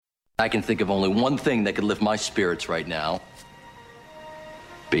I can think of only one thing that could lift my spirits right now.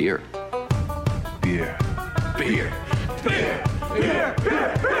 Beer. Beer. Beer. Beer. Beer.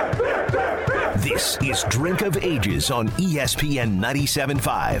 Beer. Beer. This is Drink of Ages on ESPN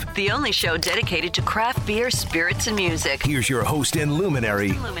 97.5. The only show dedicated to craft beer, spirits, and music. Here's your host and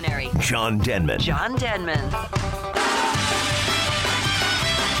luminary, John Denman. John Denman.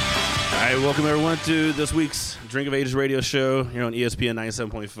 All right, welcome everyone to this week's Drink of Ages radio show here on ESPN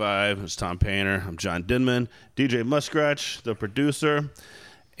 97.5. It's Tom Painter. I'm John Denman, DJ Muskratch, the producer.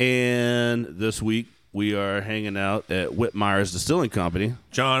 And this week we are hanging out at Whitmeyer's Distilling Company.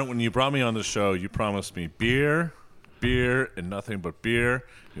 John, when you brought me on the show, you promised me beer, and nothing but beer.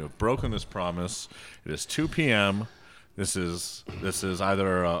 You have broken this promise. It is 2 p.m. This is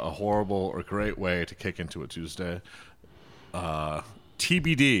either a horrible or great way to kick into a Tuesday.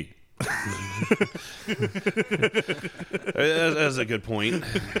 TBD. That's a good point.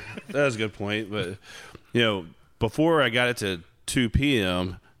 That's a good point. But, before I got it to 2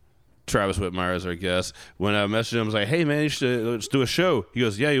 p.m., Travis Whitmire is our guest. When I messaged him, I was like, hey, man, let's do a show. He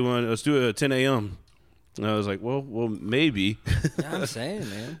goes, yeah, let's do it at 10 a.m. And I was like, well, maybe. Yeah, I'm saying,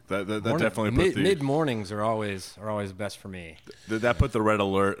 man. that definitely put mid mornings are always best for me. That put the red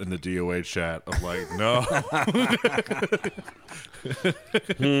alert in the DOA chat of like, no.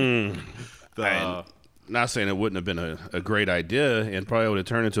 Not saying it wouldn't have been a great idea, and probably would have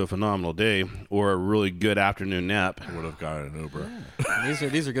turned into a phenomenal day or a really good afternoon nap. I would have gotten an Uber. Yeah.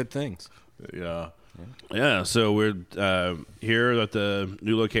 These are good things. Yeah. Yeah. So we're here at the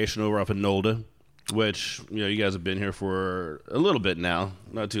new location over off of Nolda, which you guys have been here for a little bit now,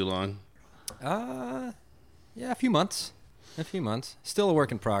 not too long. Yeah, a few months. Still a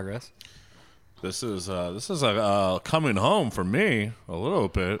work in progress. This is coming home for me a little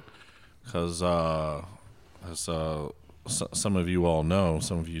bit because as some of you all know,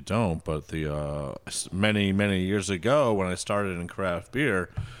 some of you don't, but the many years ago when I started in craft beer,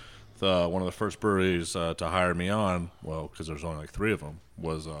 one of the first breweries to hire me on, well, because there's only like 3 of them,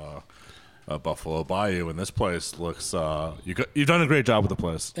 was Buffalo Bayou, and this place looks. You've done a great job with the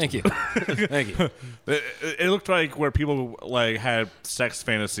place. Thank you. Thank you. It looked like where people like had sex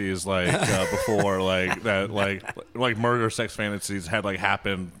fantasies before, like murder sex fantasies had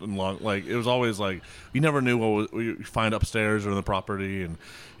happened and it was always like you never knew what you find upstairs or in the property, and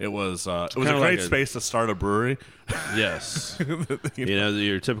it was a great space to start a brewery. Yes,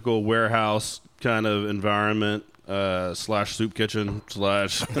 your typical warehouse kind of environment. / soup kitchen /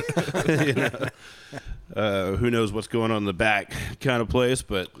 who knows what's going on in the back kind of place.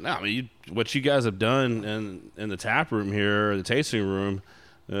 But no, I mean, what you guys have done in the tap room here, the tasting room,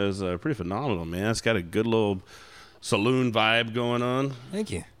 is pretty phenomenal, man. It's got a good little saloon vibe going on. Thank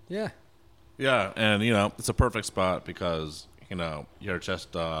you. Yeah, and it's a perfect spot because you're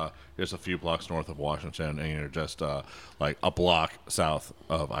just a few blocks north of Washington, and you're just like a block south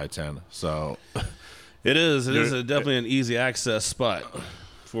of I-10. So. It is definitely an easy access spot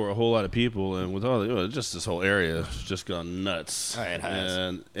for a whole lot of people, and with all just this whole area has just gone nuts. It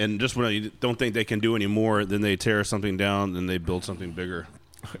has. And just when you don't think they can do any more, then they tear something down, then they build something bigger.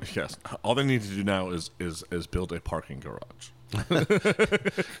 Yes, all they need to do now is build a parking garage,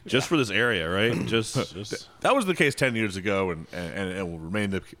 just for this area, right? Just that was the case 10 years ago, and it will remain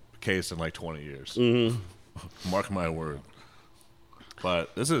the case in like 20 years. Mm-hmm. Mark my word.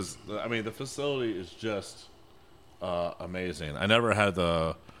 But the facility is just amazing. I never had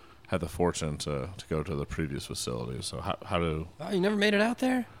the fortune to go to the previous facility. So how do? Oh, you never made it out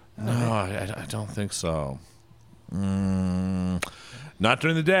there? No, I don't think so. Not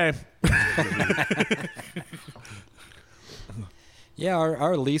during the day. Yeah,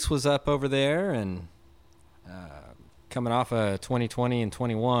 our lease was up over there, and coming off of 2020 and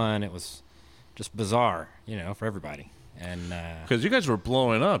 21, it was just bizarre, for everybody. And because you guys were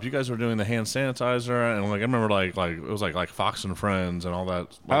blowing up, you guys were doing the hand sanitizer, and I remember like it was like Fox and Friends and all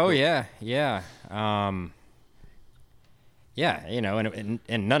that. Yeah. And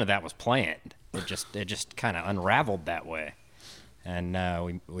none of that was planned. It just kind of unraveled that way. And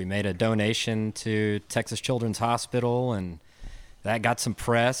we made a donation to Texas Children's Hospital, and that got some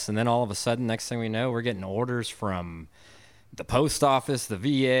press. And then all of a sudden, next thing we know, we're getting orders from the post office, the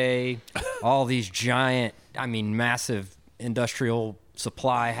VA, all these giant, massive industrial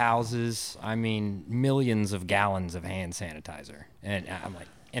supply houses. Millions of gallons of hand sanitizer. And I'm like,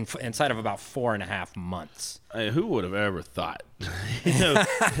 inside of about 4.5 months. Who would have ever thought?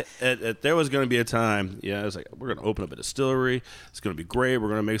 There was going to be a time, it's like, we're going to open up a distillery. It's going to be great. We're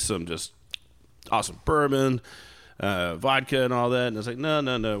going to make some just awesome bourbon, vodka and all that. And it's like, no.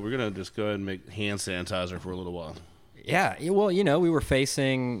 We're going to just go ahead and make hand sanitizer for a little while. Yeah, well, we were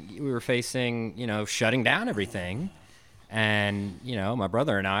facing, shutting down everything, and my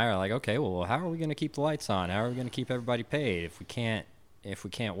brother and I are like, okay, well, how are we going to keep the lights on? How are we going to keep everybody paid if we can't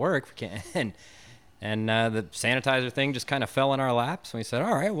work? We can't. And the sanitizer thing just kind of fell in our laps, and we said,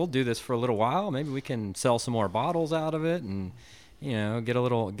 all right, we'll do this for a little while. Maybe we can sell some more bottles out of it, and get a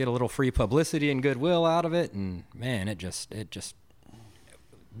little free publicity and goodwill out of it. And man, it just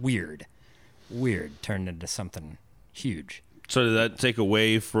weird turned into something huge. So did that take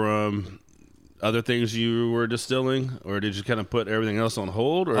away from other things you were distilling, or did you kind of put everything else on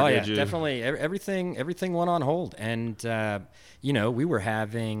hold? Or did you... definitely. Everything went on hold. And, we were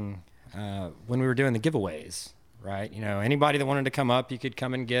having, when we were doing the giveaways, right? Anybody that wanted to come up, you could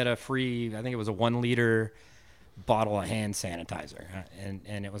come and get a free, I think it was a 1 liter bottle of hand sanitizer.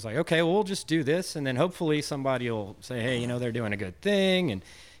 And it was like, okay, well, we'll just do this. And then hopefully somebody will say, hey, they're doing a good thing. And,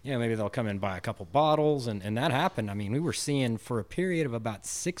 maybe they'll come and buy a couple bottles, and that happened. I mean, we were seeing for a period of about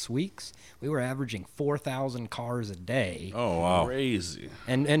 6 weeks, we were averaging 4,000 cars a day. Oh, wow. Crazy.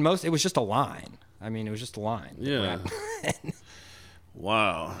 And it was just a line. I mean, it was just a line. Yeah.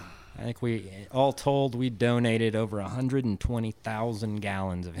 Wow. I think all told, we donated over 120,000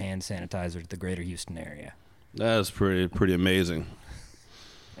 gallons of hand sanitizer to the greater Houston area. That's pretty amazing.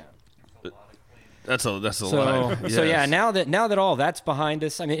 That's a lot. Yes. So yeah, now that all that's behind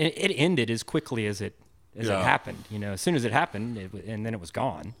us, I mean, it ended as quickly as it happened. As soon as it happened, and then it was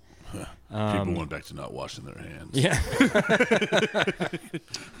gone. People went back to not washing their hands. Yeah.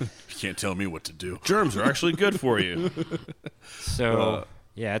 You can't tell me what to do. Germs are actually good for you. So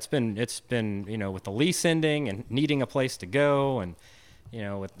yeah, it's been with the lease ending and needing a place to go, and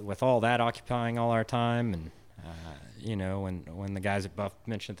with all that occupying all our time, and when the guys at Buff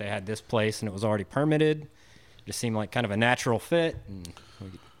mentioned they had this place and it was already permitted, it just seemed like kind of a natural fit. And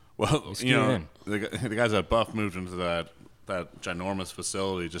the guys at Buff moved into that ginormous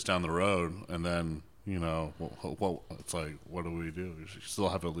facility just down the road, and then it's like, what do we do? You still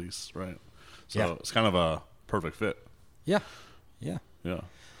have a lease, right? So it's kind of a perfect fit. Yeah.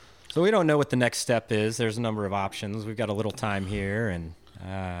 So we don't know what the next step is. There's a number of options. We've got a little time here, and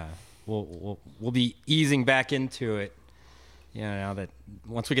we'll be easing back into it. Now that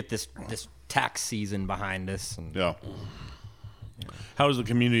once we get this tax season behind us. And, How has the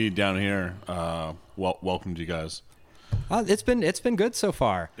community down here welcomed you guys? It's been good so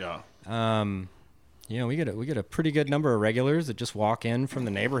far. Yeah. We get a pretty good number of regulars that just walk in from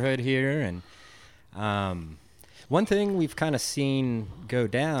the neighborhood here, and one thing we've kind of seen go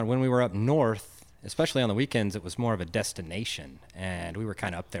down when we were up north, especially on the weekends, it was more of a destination, and we were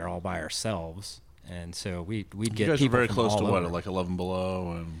kind of up there all by ourselves, and so we'd get you guys people are very from close all to over. what, like 11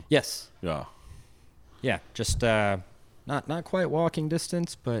 Below, and Yes. Yeah. Just not quite walking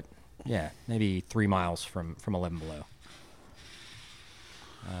distance, but maybe 3 miles from 11 Below.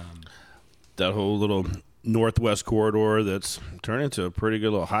 That whole little northwest corridor that's turned into a pretty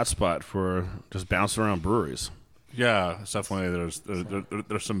good little hotspot for just bouncing around breweries. Yeah, it's definitely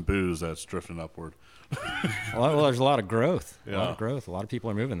there's some booze that's drifting upward. Well, there's a lot of growth. Yeah. A lot of growth. A lot of people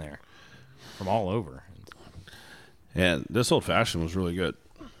are moving there from all over. And this old fashioned was really good.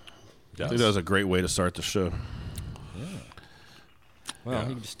 Yes. I think that was a great way to start the show. Well,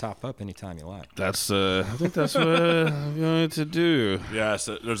 you can just top up anytime you like. I think that's what I'm going to do. Yeah,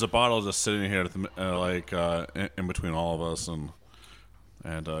 so there's a bottle just sitting here at the, in between all of us, and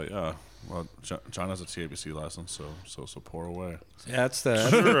well, John has a TABC license, so pour away. Yeah, it's the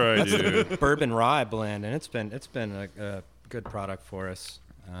Sure I do. bourbon rye blend, and it's been a good product for us.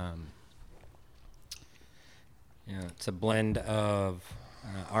 It's a blend of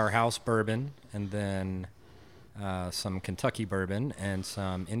our house bourbon, and then some Kentucky bourbon and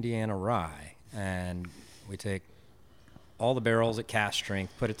some Indiana rye, and we take all the barrels at cask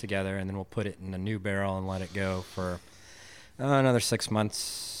strength, put it together, and then we'll put it in a new barrel and let it go for another 6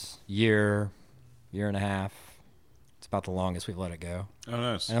 months, year and a half. It's about the longest we've let it go. Oh,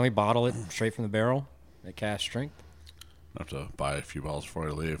 nice. And then we bottle it straight from the barrel at cask strength. I have to buy a few bottles before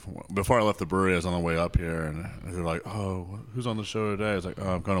I leave. Before I left the brewery, I was on the way up here, and they're like, "Oh, who's on the show today?" I was like,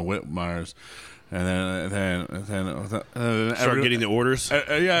 "Oh, I'm going to Whitmeyer's." And then Start getting the orders.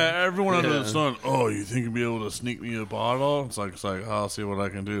 Everyone under the sun. Oh, you think you'll be able to sneak me a bottle? It's like I'll see what I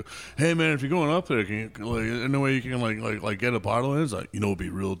can do. Hey man, if you're going up there, can you, any way you can like get a bottle in? It's like, it'd be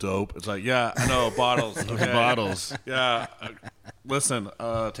real dope. It's like, yeah, I know, bottles, okay. Bottles. Yeah, listen,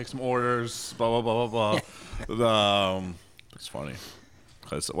 take some orders. Blah blah blah blah blah. It's funny.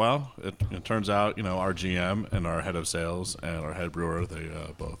 Well, it turns out, our GM and our head of sales and our head brewer, they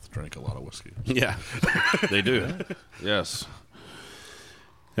both drink a lot of whiskey. Yeah, they do. Yes.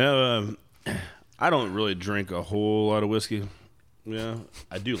 I don't really drink a whole lot of whiskey. Yeah,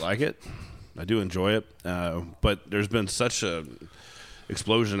 I do like it. I do enjoy it. But there's been such a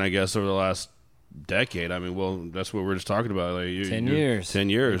explosion, I guess, over the last decade. I mean, well, that's what we're just talking about. Like 10 years. 10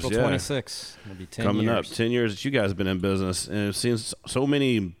 years, April 26. It'll be 10 coming years. up. 10 years that you guys have been in business, and it seems so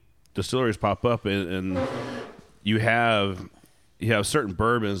many distilleries pop up, and you have certain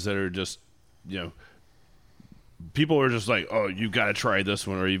bourbons that are just, people are just like, oh, you've got to try this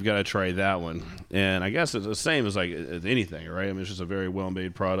one or you've got to try that one. And I guess it's the same as like anything, right? I mean, it's just a very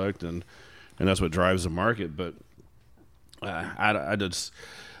well-made product, and that's what drives the market. But I just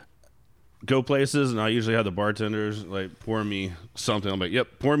go places, and I usually have the bartenders like pour me something. I'm like,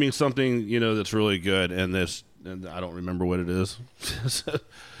 yep, pour me something, that's really good. And I don't remember what it is.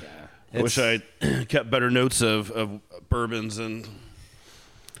 I wish I kept better notes of bourbons and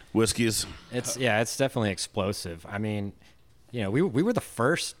whiskeys. It's definitely explosive. I mean, we were the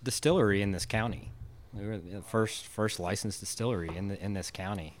first distillery in this county. We were the first licensed distillery in this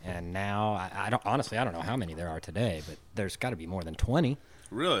county, and now I don't know how many there are today, but there's got to be more than 20.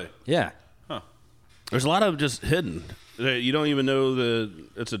 Really? Yeah. Huh. There's a lot of just hidden that you don't even know that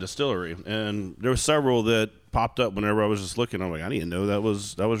it's a distillery, and there were several that popped up whenever I was just looking. I'm like, I didn't know that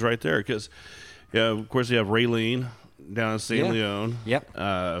was right there, because of course you have Raylene down in St. Leon.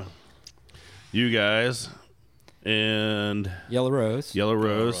 Yep. You guys and Yellow Rose.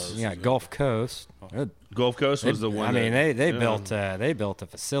 Yeah, Gulf Coast. Gulf Coast was the one. I mean, they built a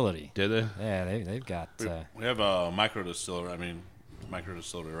facility. Did they? Yeah, they've got. We have a micro distillery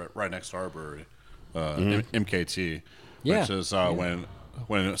right next to our brewery, MKT. Yeah. Which is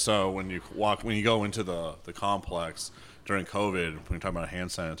when you go into the complex during COVID, when you're talking about hand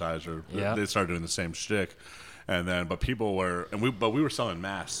sanitizer, they started doing the same shtick. And then, but we were selling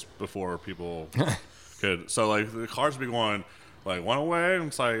masks before people could. So like the cars would be going like one way, and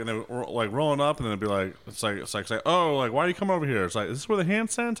it's like, and they were like rolling up, and then it'd be like, it's like, oh, like why do you come over here? It's like, is this where the hand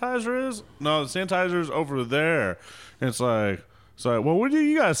sanitizer is? No, the sanitizer's over there. And it's like, well, what are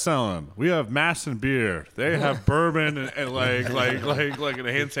you guys selling? We have masks and beer. They have bourbon and like a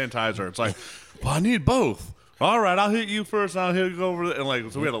hand sanitizer. It's like, well, I need both. All right, I'll hit you first, and I'll hit you over.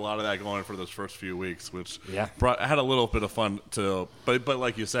 And so we had a lot of that going for those first few weeks, which had a little bit of fun but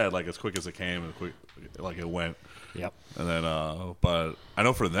like you said, like as quick as it came and quick like it went. Yep. And then, but I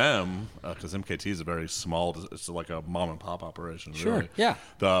know for them, because MKT is a very small, it's like a mom and pop operation. Sure. Really. Yeah.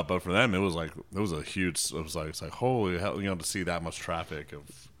 But for them, it was a huge. It was like holy hell, to see that much traffic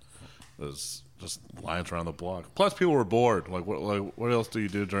was just lines around the block. Plus, people were bored. Like what else do you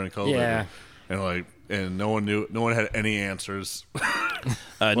do during COVID? Yeah. And no one had any answers.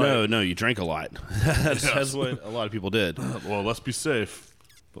 No, you drank a lot. That's what a lot of people did. Well, let's be safe,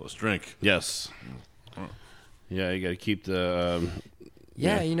 but let's drink. Yes. Yeah, you got to keep the.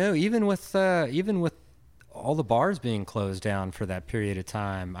 Even with all the bars being closed down for that period of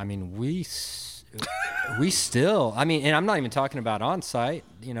time, I mean, we still. I mean, and I'm not even talking about on-site.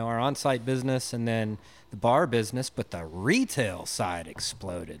 Our on-site business and then the bar business, but the retail side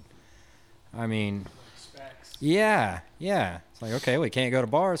exploded. I mean, yeah. It's like, okay, we can't go to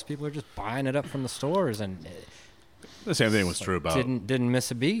bars. People are just buying it up from the stores, and the same thing was true about didn't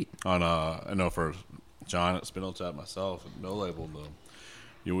miss a beat. On I know for John at Spindle Tap, myself, and No Label,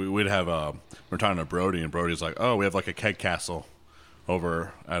 we'd have we're talking to Brody, and Brody's like, oh, we have like a keg castle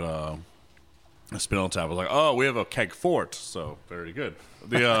over at Spindle Tap. I was like, oh, we have a keg fort, so very good.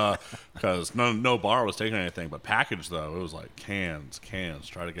 Because no bar was taking anything but package, though. It was like cans,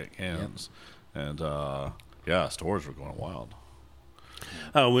 try to get cans. Yep. And stores were going wild.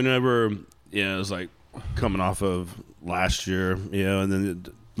 Whenever it was like coming off of last year, and then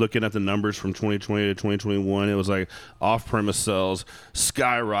looking at the numbers from 2020 to 2021, it was like off-premise sales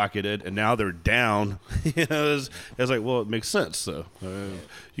skyrocketed, and now they're down. It's like, well, it makes sense. So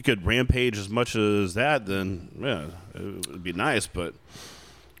you could rampage as much as that, then it would be nice, but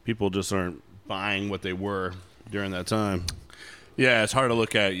people just aren't buying what they were during that time. Yeah, it's hard to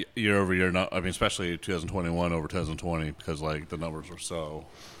look at year over year. I mean, especially 2021 over 2020, because like the numbers were so,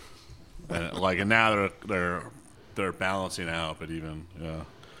 and now they're balancing out. But even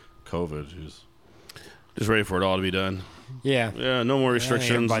COVID, just ready for it all to be done. Yeah. Yeah. No more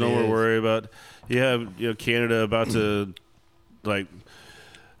restrictions. No more worry about. You have Canada about to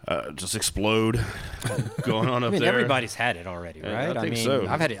just explode going on up there. Everybody's had it already, right? I think so.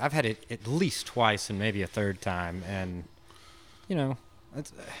 I've had it at least twice and maybe a third time, and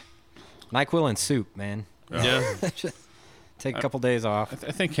it's NyQuil and soup, man. Yeah. Take a couple days off.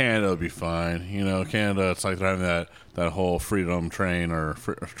 I think Canada will be fine. Canada, it's like they're having that whole freedom train or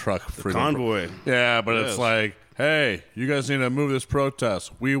truck freedom convoy. Yeah, but it's like hey, you guys need to move this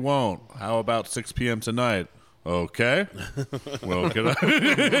protest. We won't. How about 6 p.m. tonight? Okay. Well, can I?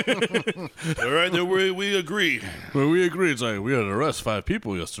 All right, then we agree. Well, we agree. It's like, we had to arrest 5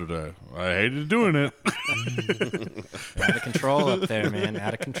 people yesterday. I hated doing it. Out of control up there, man.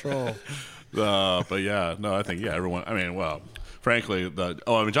 Out of control. But yeah, no, I think, everyone, frankly, John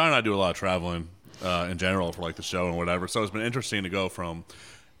and I do a lot of traveling in general for like the show and whatever. So it's been interesting to go from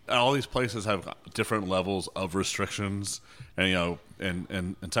all these places have different levels of restrictions, and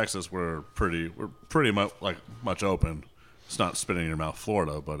in Texas we're pretty much open. It's not spitting in your mouth,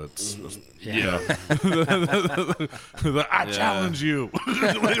 Florida, but it's I challenge you.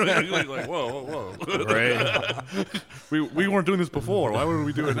 like, whoa, Right. we weren't doing this before. Why would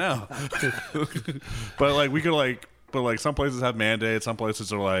we do it now? But some places have mandates. Some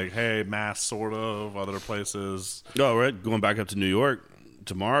places are like, hey, mask, sort of. Other places. Oh, right. Going back up to New York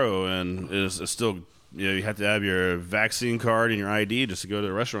tomorrow, and it's still, you have to have your vaccine card and your ID just to go to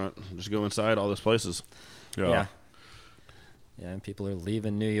the restaurant, just go inside all those places. Yeah, and people are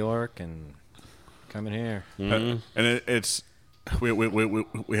leaving New York and coming here. Mm-hmm. And it's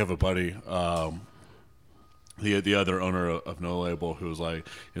we have a buddy, the other owner of No Label, he was like,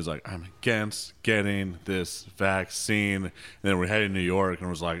 I'm against getting this vaccine. And then we're heading to New York, and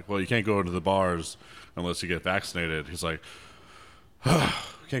was like, well, you can't go into the bars unless you get vaccinated. He's like,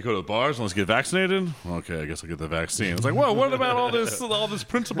 can't go to the bars unless you get vaccinated? Okay, I guess I'll get the vaccine. It's like, well, what about all this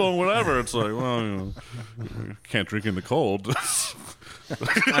principle and whatever? It's like, well, can't drink in the cold.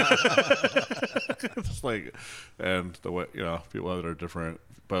 It's like, and the way, people that are different.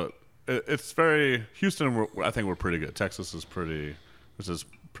 But it's very, Houston, I think we're pretty good. Texas is pretty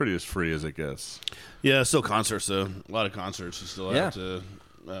as free as it gets. Yeah, still concerts, though. A lot of concerts. You still have to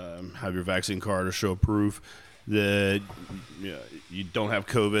have your vaccine card or show proof that you don't have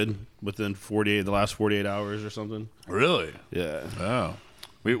COVID within the last 48 hours or something. Really? Yeah. Oh.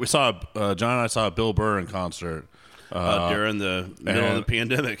 We saw, John and I saw Bill Burr in concert. During the middle of the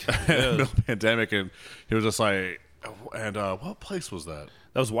pandemic. Pandemic, and he was just like, and what place was that?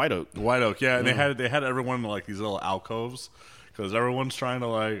 That was White Oak. White Oak, yeah. And they had everyone in like these little alcoves, because everyone's trying to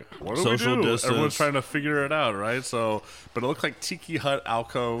like, what do social we do? distance. Everyone's trying to figure it out, right? So, but it looked like tiki hut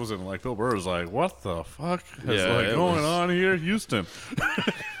alcoves, and like Bill Burr was like, what the fuck is going on here, Houston?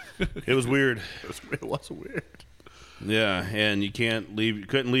 It was weird. It was weird. Yeah, and you couldn't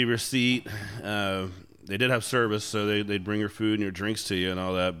leave your seat. They did have service, so they'd bring your food and your drinks to you and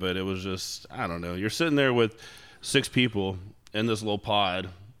all that, but it was just, I don't know. You're sitting there with 6 people in this little pod,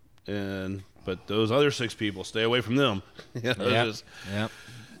 but those other 6 people, stay away from them. Yep.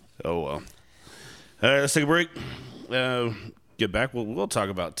 Oh, well. All right, let's take a break. Get back. We'll talk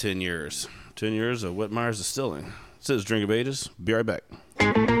about 10 years. 10 years of Whitmire's Distilling. This is Drink of Ages. Be right back.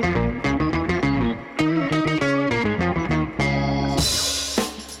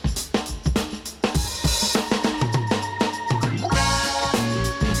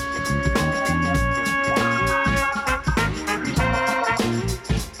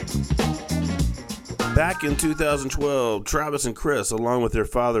 Back in 2012, Travis and Chris, along with their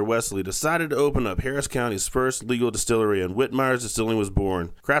father Wesley, decided to open up Harris County's first legal distillery, and Whitmire's Distilling was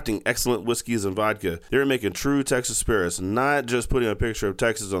born. Crafting excellent whiskeys and vodka, they were making true Texas spirits, not just putting a picture of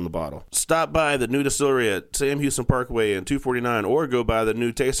Texas on the bottle. Stop by the new distillery at Sam Houston Parkway and 249, or go by the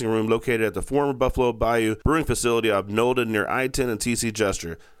new tasting room located at the former Buffalo Bayou Brewing Facility of Nolden near I-10 and TC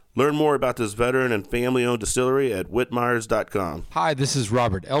Jester. Learn more about this veteran and family-owned distillery at whitmires.com. Hi, this is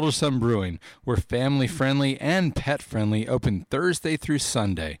Robert, Elder Son Brewing. We're family-friendly and pet-friendly, open Thursday through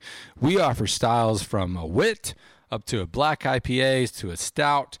Sunday. We offer styles from a wit up to a black IPAs to a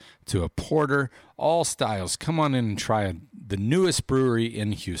stout to a porter, all styles. Come on in and try the newest brewery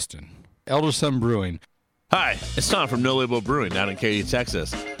in Houston. Elder Son Brewing. Hi, it's Tom from No Label Brewing down in Katy,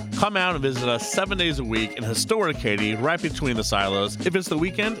 Texas. Come out and visit us 7 days a week in historic Katy, right between the silos. If it's the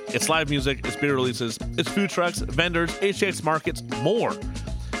weekend, it's live music, it's beer releases, it's food trucks, vendors, HX markets, more.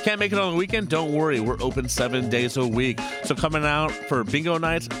 Can't make it on the weekend? Don't worry, we're open 7 days a week. So coming out for bingo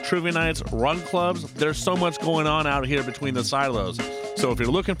nights, trivia nights, run clubs, there's so much going on out here between the silos. So if you're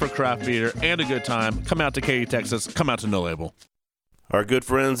looking for craft beer and a good time, come out to Katy, Texas. Come out to No Label. Our good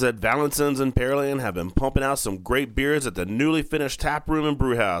friends at Valentin's in Pearland have been pumping out some great beers at the newly finished tap room and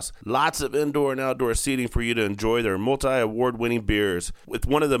brew house. Lots of indoor and outdoor seating for you to enjoy their multi-award-winning beers. With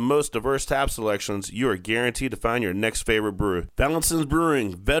one of the most diverse tap selections, you are guaranteed to find your next favorite brew. Valentin's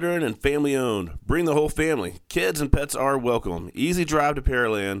Brewing, veteran and family-owned. Bring the whole family. Kids and pets are welcome. Easy drive to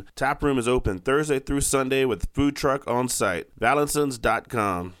Pearland. Tap room is open Thursday through Sunday with food truck on site.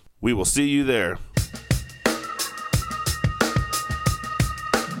 Valentins.com. We will see you there.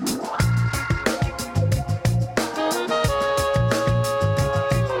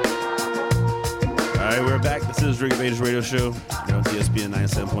 Drink of Ages radio show here on ESPN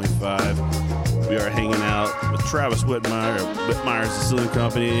 97.5. We are hanging out with Travis Whitmire of Whitmire's Sicilian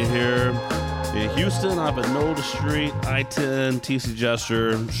Company here in Houston, off at Nola Street, I-10, TC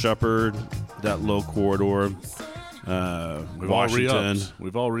Jester, Shepherd, that low corridor. Washington.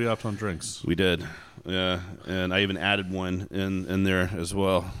 We've all re-upped on drinks. We did. Yeah, and I even added one in there as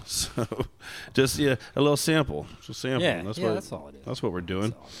well. So, just a little sample. Just sample. Yeah, that's all it is. That's what we're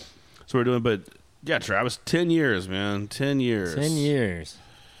doing. That's what we're doing. But yeah, Travis, 10 years, man. 10 years. 10 years.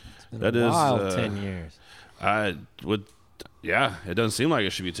 It's been That a is, wild 10 years. I would. Yeah, it doesn't seem like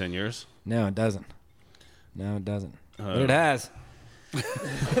it should be 10 years. No, it doesn't. But it has.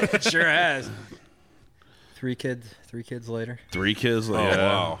 It sure has. 3 kids later. 3 kids. Oh, yeah.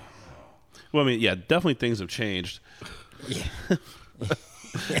 wow. Well, I mean, yeah, definitely things have changed. Yeah.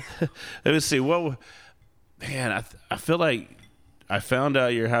 Let me see. What? Man, I feel like I found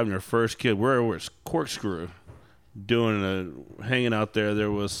out you're having your first kid. Where was Corkscrew hanging out there?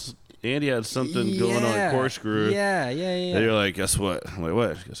 There was Andy had something going on at Corkscrew. Yeah. And you're like, guess what? I'm like,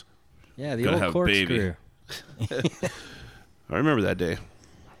 what? She goes, Yeah, the gonna old have a Corkscrew. baby. I remember that day.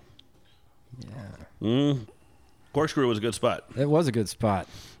 Yeah. Corkscrew was a good spot. It was a good spot.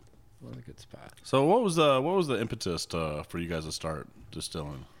 So what was the impetus for you guys to start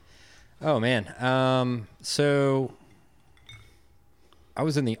distilling? Oh man. So I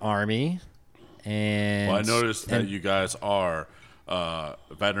was in the Army, and I noticed that you guys are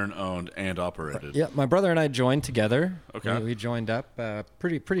veteran owned and operated. Yeah, my brother and I joined together. Okay. We joined up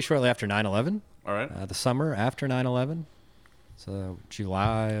pretty shortly after 9/11. All right. The summer after 9/11, so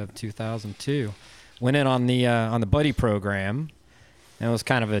July of 2002. Went in on the buddy program. And it was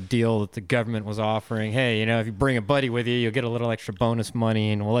kind of a deal that the government was offering. Hey, if you bring a buddy with you, you'll get a little extra bonus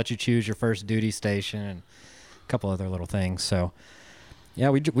money, and we'll let you choose your first duty station and a couple other little things. So,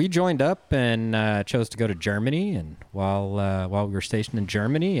 yeah, we joined up and chose to go to Germany. And while we were stationed in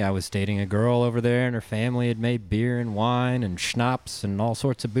Germany, I was dating a girl over there, and her family had made beer and wine and schnapps and all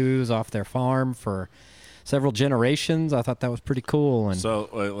sorts of booze off their farm for several generations. I thought that was pretty cool. And so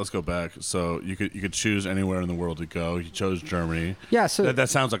let's go back. So you could choose anywhere in the world to go. You chose Germany. Yeah. So that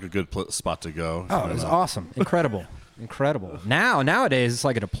sounds like a good spot to go. Oh, it was awesome, incredible. Nowadays it's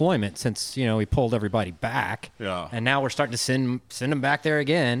like a deployment since we pulled everybody back. Yeah. And now we're starting to send them back there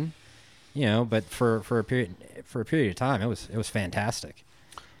again. But for a period of time, it was fantastic.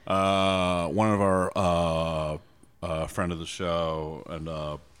 One of our friend of the show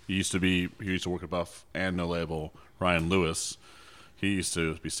and. He used to work at Buff and No Label, Ryan Lewis. He used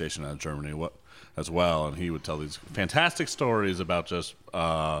to be stationed out of Germany as well, and he would tell these fantastic stories about just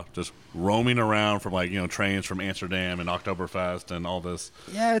roaming around from trains from Amsterdam and Oktoberfest and all this.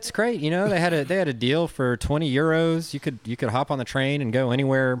 Yeah, it's great. They had a deal for €20. You could hop on the train and go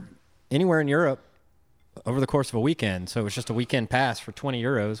anywhere in Europe over the course of a weekend. So it was just a weekend pass for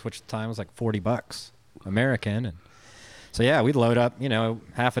 €20, which at the time was like $40 American. And so, yeah, we'd load up,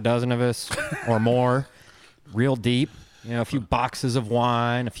 half a dozen of us or more, real deep, a few boxes of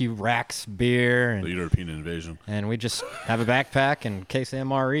wine, a few racks of beer. And, the European invasion. And we just have a backpack and a case of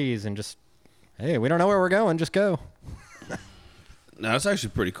MREs and just, hey, we don't know where we're going, just go. No, it's actually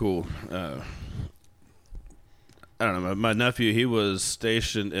pretty cool. I don't know. My nephew, he was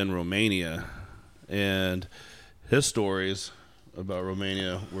stationed in Romania, and his stories about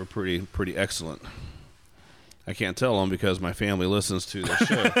Romania were pretty excellent. I can't tell them because my family listens to the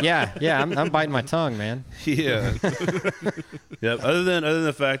show. Yeah, I'm biting my tongue, man. Yeah. Yep. Other than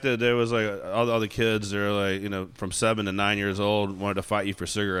the fact that there was all the kids, they're from 7 to 9 years old, wanted to fight you for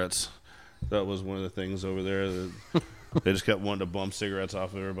cigarettes. That was one of the things over there. That they just kept wanting to bum cigarettes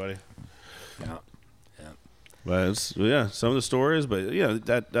off of everybody. Yeah. But some of the stories. But yeah,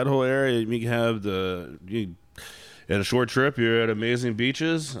 that whole area, you can have in a short trip, you're at amazing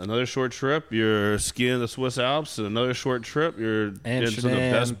beaches. Another short trip, you're skiing the Swiss Alps. And another short trip, you're into the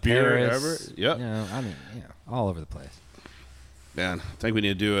best beer Paris, ever. Yep. All over the place. Man, I think we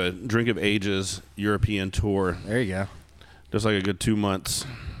need to do a Drink of Ages European tour. There you go. Just like a good 2 months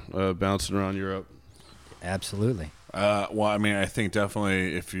bouncing around Europe. Absolutely. I think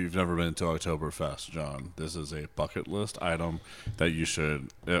definitely if you've never been to Oktoberfest, John, this is a bucket list item that you should.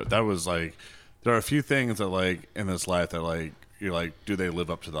 That was there are a few things that in this life that you're do they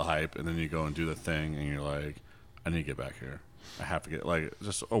live up to the hype? And then you go and do the thing, and you're like, I need to get back here. I have to get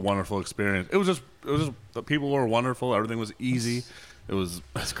just a wonderful experience. It was just the people were wonderful. Everything was easy.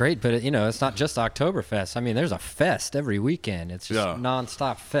 It's great, but it's not just Oktoberfest. I mean, there's a fest every weekend. It's just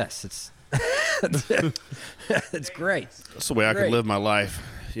nonstop fest. It's great. That's the way I could live my life.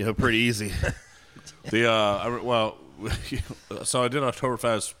 Pretty easy. So I did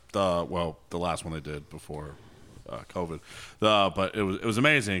Oktoberfest. The last one they did before COVID. But it was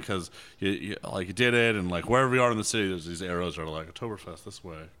amazing because you did it, and like wherever you are in the city, there's these arrows that are like Oktoberfest this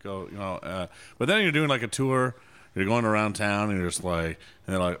way, go, but then you're doing like a tour. You're going around town, and you're just like,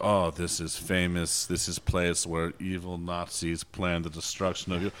 and they're like, oh, this is famous. This is place where evil Nazis planned the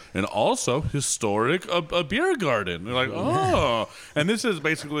destruction of you, and also historic a beer garden. You're like, oh, and this is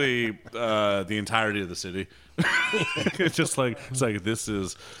basically the entirety of the city. It's like this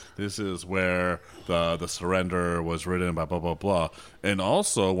is where the surrender was written by blah blah blah, and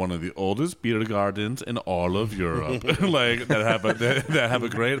also one of the oldest beer gardens in all of Europe, like that have a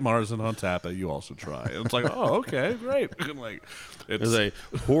great Marzen on tap that you also try. And it's like, oh, okay, great. Like It's a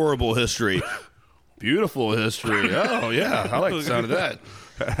horrible history, beautiful history. Oh yeah, I like the sound of that.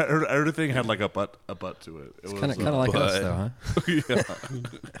 Everything had like a butt to it. It's kind of like us, though,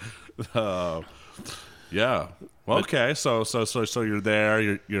 huh? Yeah. Well, okay. So you're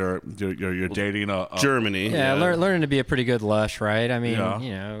there. You're dating a Germany. Yeah, learning to be a pretty good lush, right? I mean,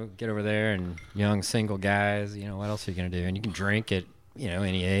 Yeah. get over there and young single guys. What else are you gonna do? And you can drink at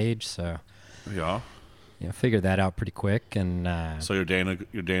any age. So yeah. Figured that out pretty quick. And so you're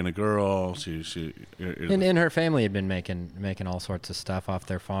dating a girl. And her family had been making all sorts of stuff off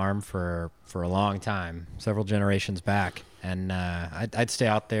their farm for a long time, several generations back. And I'd stay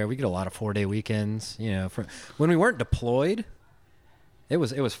out there. We get a lot of 4-day weekends. When we weren't deployed, it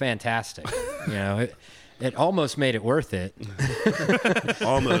was fantastic. It almost made it worth it.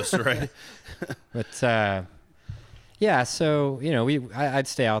 Almost, right? But yeah, so I'd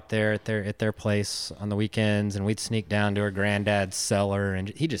stay out there at their place on the weekends, and we'd sneak down to her granddad's cellar, and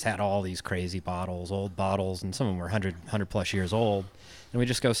he just had all these crazy bottles, old bottles, and some of them were 100 plus years old, and we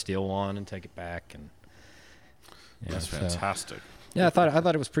just go steal one and take it back. And that's fantastic. Yeah, I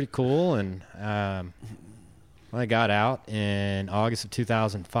thought it was pretty cool, and I got out in August of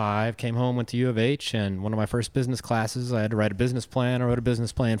 2005, came home, went to U of H, and one of my first business classes, I had to write a business plan. I wrote a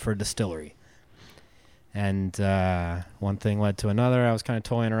business plan for a distillery. And one thing led to another. I was kind of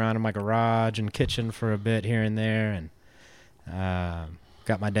toying around in my garage and kitchen for a bit here and there, and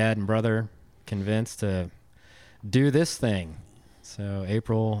got my dad and brother convinced to do this thing. So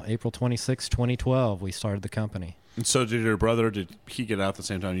April 26, 2012, we started the company. And so did your brother, did he get out the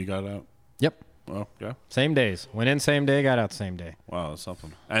same time you got out? Yep. Oh, yeah. Same days. Went in same day, got out same day. Wow, that's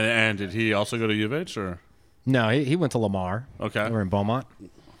something. And did he also go to U of H, or? No, he went to Lamar. Okay. We're in Beaumont.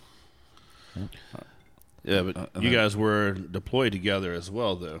 Yeah, but you guys were deployed together as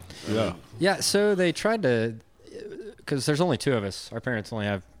well, though. Yeah. Yeah, so they tried to, because there's only two of us. Our parents only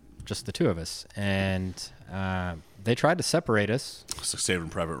have just the two of us. And they tried to separate us. It's like Saving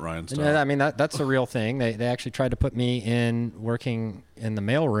Private Ryan stuff. I mean, that's a real thing. They actually tried to put me in working in the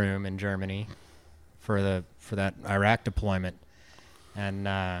mailroom in Germany for that Iraq deployment. And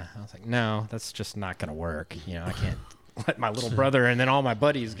I was like, no, that's just not going to work. I can't let my little brother and then all my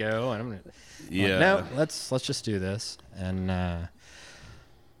buddies go. And I'm going to... Yeah. No, let's just do this. And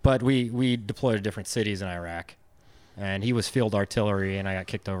but we deployed to different cities in Iraq, and he was field artillery, and I got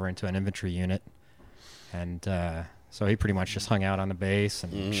kicked over into an infantry unit, and so he pretty much just hung out on the base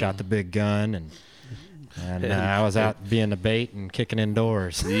and shot the big gun, and I was out being the bait and kicking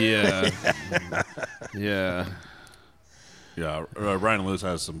indoors. Yeah. Yeah. Yeah, Ryan Lewis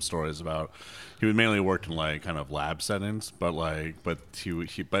has some stories about. He would mainly worked in like kind of lab settings, but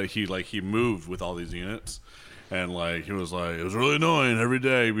he moved with all these units, and like he was like, it was really annoying every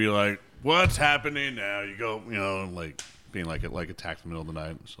day. He'd be like, "What's happening now?" You go, like being like attacked in the middle of the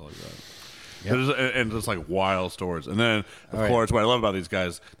night and stuff like that. Yep. And just like wild stories. And then of course, what I love about these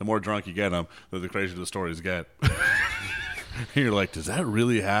guys, the more drunk you get them, the crazier the stories get. And you're like, does that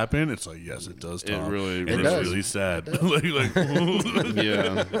really happen? It's like, yes, it does, Tom. It it's does. really sad.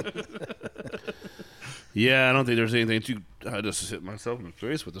 Yeah. Yeah, I don't think there's anything too. I just hit myself in the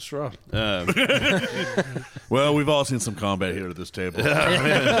face with a straw. Well, we've all seen some combat here at this table.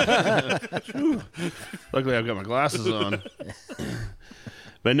 Luckily, I've got my glasses on.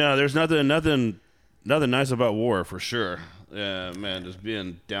 But no, there's nothing nice about war for sure. Yeah, man, just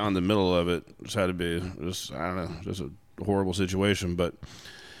being down the middle of it just had to be just a horrible situation. But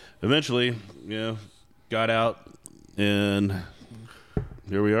eventually, got out, and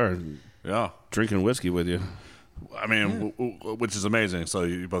here we are. Yeah, drinking whiskey with you. I mean, which is amazing. So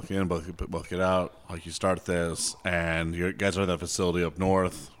you both get in, both get out. Like you start this, and you guys are at that facility up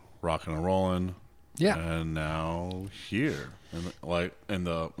north, rocking and rolling. Yeah, and now here, in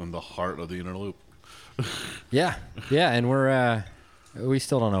the heart of the inner loop. Yeah, and we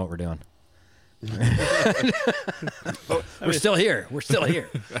still don't know what we're doing. We're still here.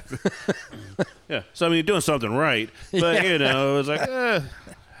 Yeah. So I mean, you're doing something right, but it was like,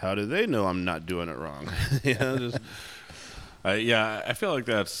 how do they know I'm not doing it wrong? Just, I feel like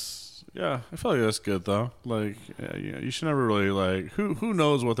that's good though. Like, you should never really like who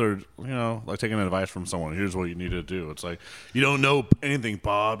knows what they're like taking advice from someone. Here's what you need to do. It's like you don't know anything,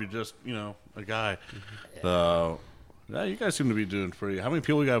 Bob. You're just a guy. Yeah, you guys seem to be doing pretty. How many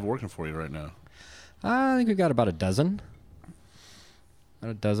people you have working for you right now? I think we got about a dozen.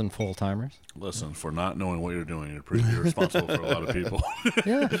 About a dozen full timers. Listen, for not knowing what you're doing, you're pretty responsible for a lot of people.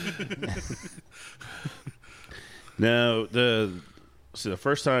 Yeah. Now, the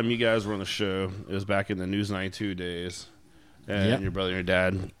first time you guys were on the show, it was back in the News 92 days, and your brother and your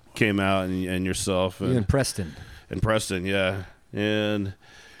dad came out, and yourself. You and Preston. And Preston, yeah. And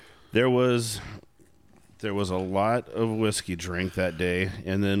there was a lot of whiskey drank that day,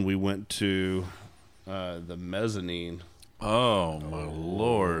 and then we went to the mezzanine. Oh, my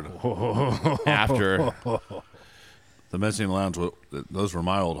Lord. After. The mezzanine lounge, those were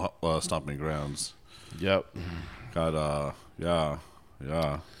my old stomping grounds. Yep. Got, yeah.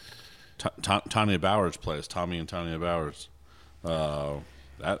 Tanya Bowers' place, Tommy and Tanya Bowers.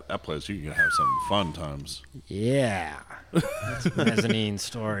 That place, you can have some fun times. Yeah. That's mezzanine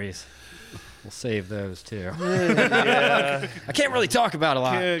stories. We'll save those too. Yeah. I can't really talk about a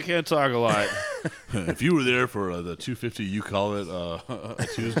lot. Can't talk a lot. If you were there for the 250, you call it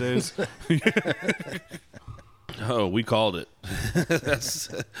Tuesdays. Oh, we called it.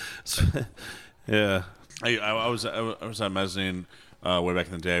 Yeah. I was at mezzanine way back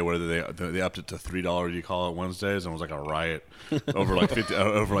in the day where they upped it to $3. You call it Wednesdays, and it was like a riot over like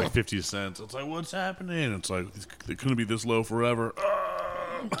 50 cents. It's like, what's happening? It's like it couldn't be this low forever.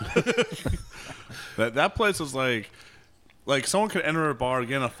 That place was like someone could enter a bar,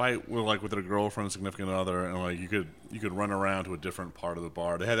 get in a fight with their girlfriend, significant other, and like you could run around to a different part of the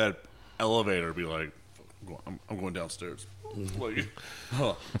bar. They had that elevator be like, I'm going downstairs, like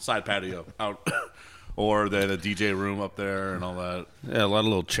side patio out. Or they had a DJ room up there and all that. Yeah, a lot of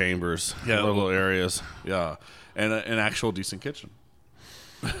little chambers. Yeah, a lot of little areas. Yeah, and an actual decent kitchen.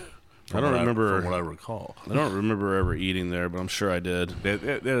 I don't remember. From what I recall. I don't remember ever eating there, but I'm sure I did. They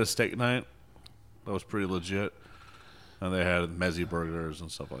had a steak night that was pretty legit, and they had mezzy burgers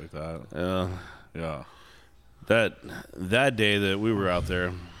and stuff like that. Yeah. That day that we were out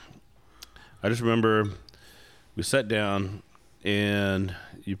there, I just remember we sat down and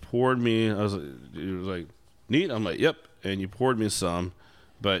you poured me. It was like, neat. I'm like, yep. And you poured me some,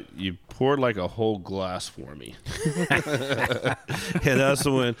 but you poured like a whole glass for me. And that's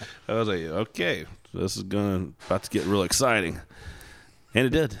when I was like, okay, this is about to get real exciting. And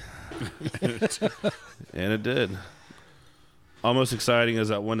it did. And it did. Almost exciting as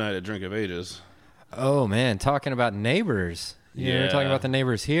that one night at Drink of Ages. Oh man, talking about neighbors. You were talking about the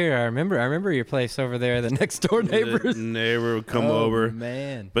neighbors here. I remember your place over there, the next door neighbors. The neighbor would come over. Oh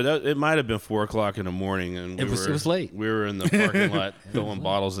man! But it might have been 4:00 in the morning, and it was late. We were in the parking lot throwing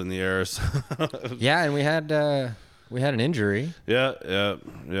bottles in the air. So. Yeah, and we had an injury. Yeah.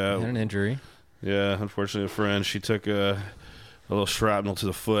 We had an injury. Yeah, unfortunately, a friend, she took a little shrapnel to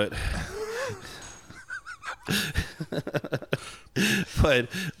the foot. But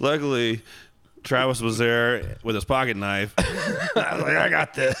luckily, Travis was there with his pocket knife. I was like, I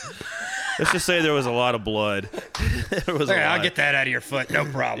got this. Let's just say there was a lot of blood. I'll get that out of your foot, no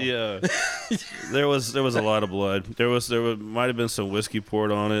problem. Yeah, there was a lot of blood. There might have been some whiskey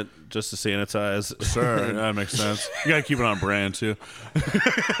poured on it just to sanitize. Sure, that makes sense. You gotta keep it on brand too.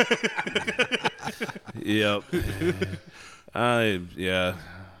 Yep. Yeah.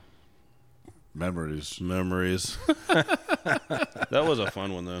 Memories. That was a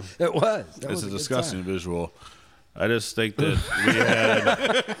fun one, though. It was. It's a disgusting visual. I just think that we had,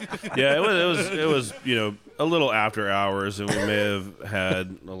 it was a little after hours, and we may have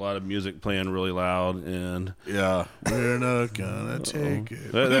had a lot of music playing really loud, and yeah, we're not gonna take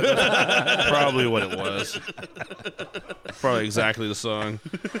it. That's probably what it was. Probably exactly the song.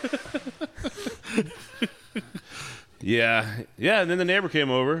 Yeah, and then the neighbor came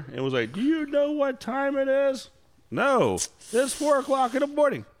over and was like, "Do you know what time it is?" "No, it's 4:00 in the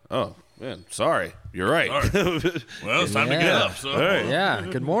morning." "Oh, man, sorry. You're right." Well, it's time to get up. So. Right. Yeah.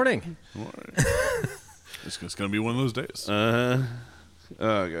 Good morning. It's gonna be one of those days. Oh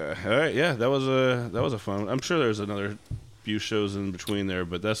god. All right. Yeah, that was a fun one. I'm sure there's another few shows in between there,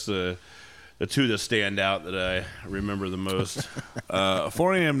 but that's the two that stand out that I remember the most.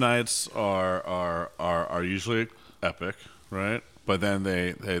 4 a.m. nights are usually epic, right? But then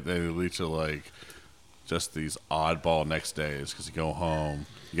they lead to like just these oddball next days because you go home,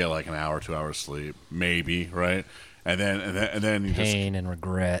 you get like an hour, 2 hours sleep, maybe, right? And then you pain and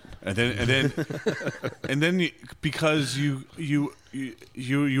regret. And then you, because you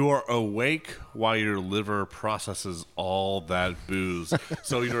are awake while your liver processes all that booze.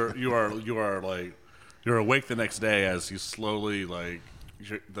 So you're awake the next day as you slowly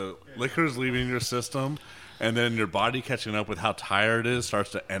the liquor's leaving your system, and then your body catching up with how tired it is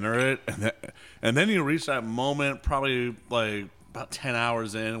starts to enter it, and then you reach that moment probably like about 10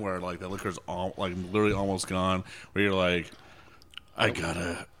 hours in where like the liquor's literally almost gone, where you're like, I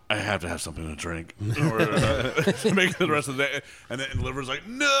have to have something to drink or to make it the rest of the day, and then the liver's like,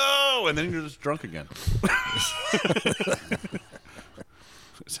 no, and then you're just drunk again.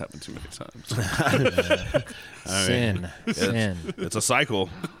 It's happened too many times. Sin. It's a cycle.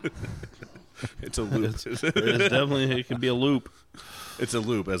 It's a loop. It can be a loop. It's a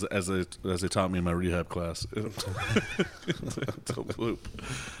loop, as they taught me in my rehab class. It's a loop.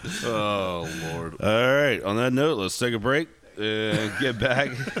 Oh, Lord. All right. On that note, let's take a break and get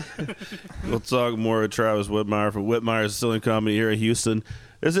back. We'll talk more with Travis Whitmire from Whitmire Distilling Company here in Houston.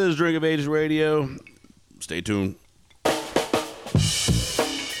 This is Drink of Ages Radio. Stay tuned.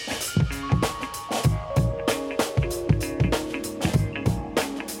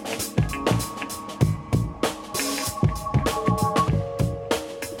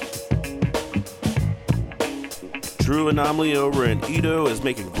 True Anomaly over in Edo is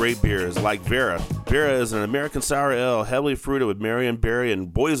making great beers like Vera. Vera is an American sour ale heavily fruited with Marionberry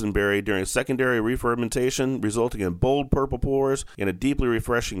and boysenberry during secondary re-fermentation, resulting in bold purple pours and a deeply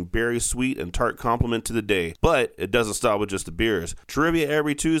refreshing berry sweet and tart complement to the day. But it doesn't stop with just the beers. Trivia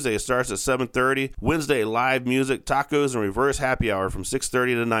every Tuesday starts at 7:30. Wednesday, live music, tacos, and reverse happy hour from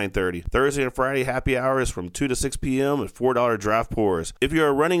 6:30 to 9:30. Thursday and Friday happy hour is from 2 to 6 p.m. with $4 draft pours. If you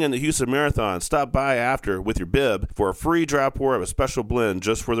are running in the Houston Marathon, stop by after with your bib for a free draft pour of a special blend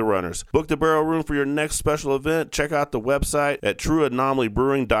just for the runners. Book the barrel room for your next special event. Check out the website at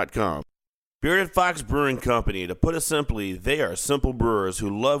trueanomalybrewing.com. Bearded Fox Brewing Company. To put it simply, they are simple brewers who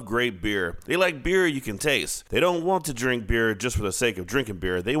love great beer. They like beer you can taste. They don't want to drink beer just for the sake of drinking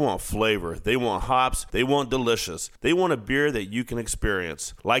beer. They want flavor. They want hops. They want delicious. They want a beer that you can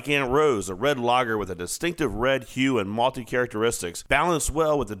experience. Like Aunt Rose, a red lager with a distinctive red hue and malty characteristics, balanced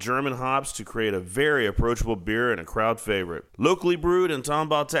well with the German hops to create a very approachable beer and a crowd favorite. Locally brewed in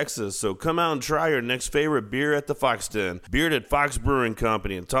Tomball, Texas, so come out and try your next favorite beer at the Fox Den. Bearded Fox Brewing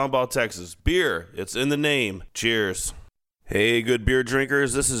Company in Tomball, Texas. Beer, it's in the name. Cheers. Hey, good beer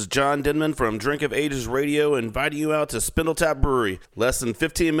drinkers. This is John Denman from Drink of Ages Radio, inviting you out to Spindletap Brewery. Less than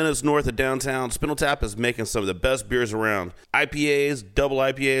 15 minutes north of downtown, Spindletap is making some of the best beers around. IPAs, double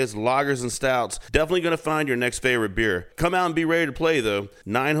IPAs, lagers, and stouts. Definitely going to find your next favorite beer. Come out and be ready to play, though.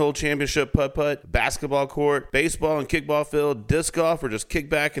 9-hole championship putt-putt, basketball court, baseball and kickball field, disc golf, or just kick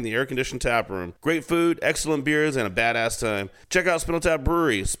back in the air-conditioned tap room. Great food, excellent beers, and a badass time. Check out Spindletap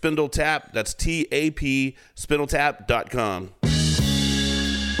Brewery. Spindletap, that's T-A-P, spindletap.com.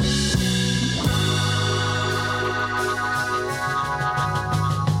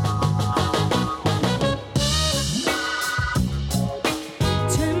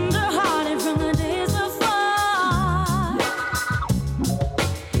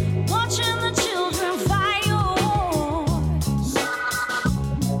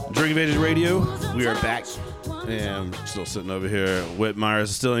 Drink of Ages Radio, we are back, and I'm still sitting over here at Whitmire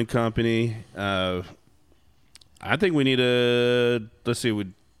Distilling Company. I think we need a, let's see,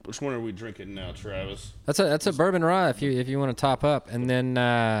 which one are we drinking now, Travis? That's a bourbon rye if you want to top up, and then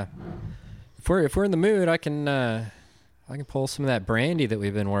if we're in the mood, I can pull some of that brandy that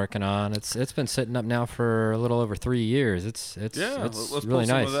we've been working on. It's been sitting up now for a little over 3 years. It's let's really pull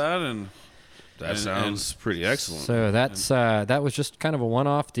some nice. of that That sounds pretty excellent. So that was just kind of a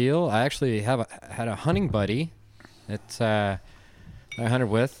one-off deal. I actually had a hunting buddy that I hunted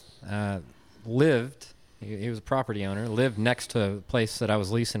with. Lived. He was a property owner. Lived next to a place that I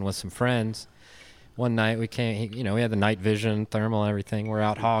was leasing with some friends. One night we came. We had the night vision, thermal, and everything. We're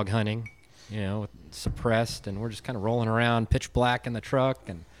out hog hunting, suppressed, and we're just kind of rolling around, pitch black in the truck,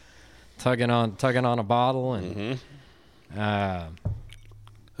 and tugging on a bottle, and.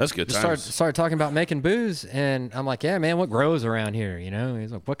 That's good. Just started talking about making booze, and I'm like, yeah, man, what grows around here?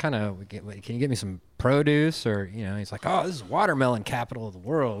 He's like, what kind of? Can you get me some produce? Or he's like, oh, this is watermelon capital of the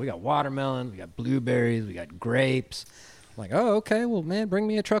world. We got watermelon, we got blueberries, we got grapes. I'm like, oh, okay, well, man, bring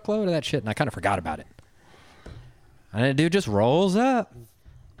me a truckload of that shit. And I kind of forgot about it. And the dude just rolls up.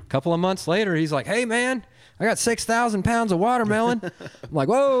 A couple of months later, he's like, hey, man, I got 6,000 pounds of watermelon. I'm like,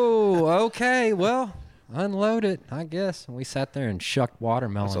 whoa, okay, well. unload it, I guess. And we sat there and shucked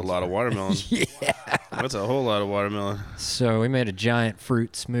watermelons. That's a lot of watermelon. Yeah. That's a whole lot of watermelon. So we made a giant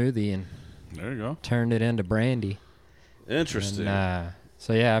fruit smoothie and There you go. turned it into brandy. Interesting. And,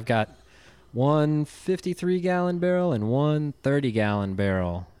 so yeah, I've got one 53-gallon barrel and one 30-gallon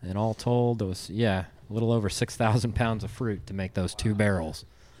barrel, and all told, it was a little over 6,000 pounds of fruit to make those 2 barrels.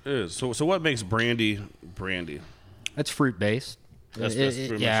 It is. So what makes brandy? It's fruit based. That's pretty much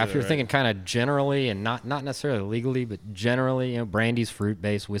If it, you're right? thinking kind of generally and not necessarily legally, but generally, brandy's fruit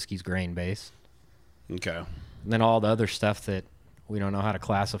based, whiskey's grain based, Okay. and then all the other stuff that we don't know how to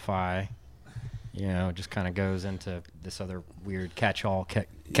classify, just kind of goes into this other weird catch-all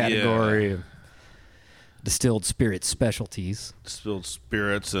category of distilled spirit specialties. Distilled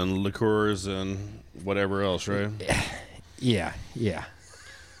spirits and liqueurs and whatever else, right? Yeah.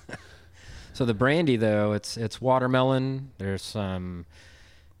 So the brandy, though, it's watermelon. There's some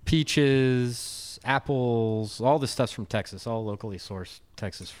peaches, apples, all this stuff's from Texas, all locally sourced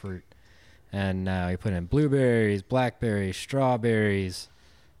Texas fruit. And we put in blueberries, blackberries, strawberries.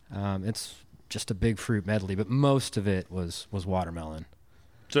 It's just a big fruit medley, but most of it was watermelon.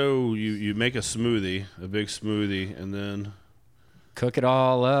 So you make a smoothie, a big smoothie, and then Cook it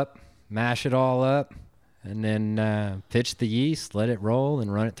all up, mash it all up, and then pitch the yeast, let it roll,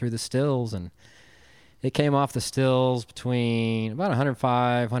 and run it through the stills. And it came off the stills between about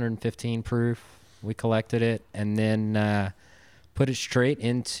 105, 115 proof. We collected it and then put it straight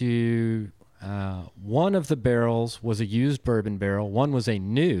into one of the barrels was a used bourbon barrel. One was a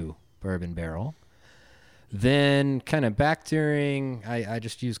new bourbon barrel. Then kind of back during, I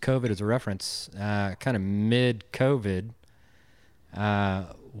just use COVID as a reference, kind of mid-COVID,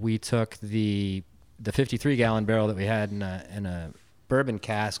 we took the 53-gallon barrel that we had in a bourbon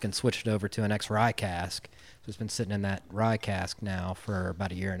cask and switched it over to an ex-rye cask. So it's been sitting in that rye cask now for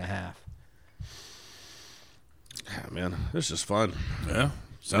about a year and a half. man, this is fun. Yeah.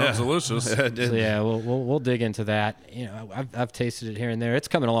 Sounds delicious. So yeah, we'll dig into that. I've tasted it here and there. It's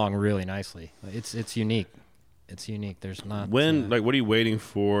coming along really nicely. It's unique. It's unique. There's not What are you waiting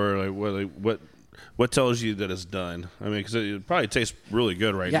for? What tells you that it's done? I mean, because it probably tastes really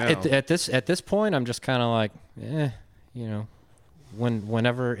good right now. At this point, I'm just kind of like,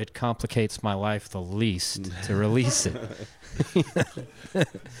 whenever it complicates my life the least to release it.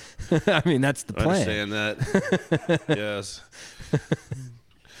 I mean, that's the I plan. understand that. Yes.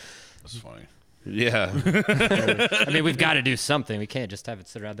 That's funny. Yeah. I mean, we've got to do something. We can't just have it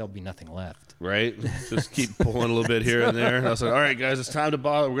sit around. There'll be nothing left. Right? Just keep pulling a little bit here and there. And I was like, all right, guys, it's time to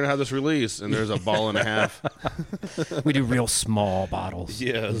bottle. We're going to have this release. And there's a ball and a half. We do real small bottles.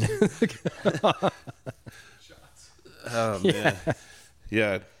 Yes. Oh, man.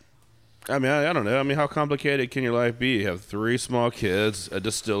 Yeah. I mean, I don't know. I mean, how complicated can your life be? You have 3 small kids, a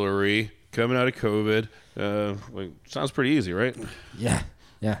distillery, coming out of COVID. Sounds pretty easy, right? Yeah.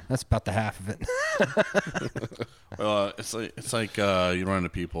 Yeah, that's about the half of it. Well, it's like you run into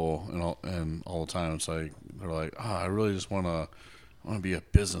people and all the time. It's like they're like, I really just want to be a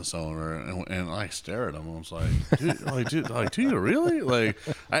business owner, and I stare at them. I was like, dude, do you really? Like,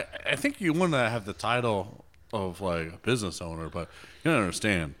 I think you want to have the title of like a business owner, but you don't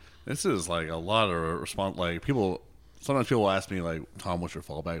understand. This is like a lot of response. Like sometimes people ask me like, Tom, what's your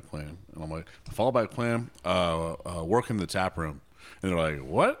fallback plan? And I'm like, the fallback plan, work in the tap room. And they're like,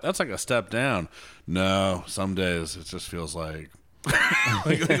 what? That's like a step down. No, some days it just feels like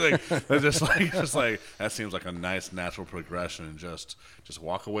just like that seems like a nice natural progression. Just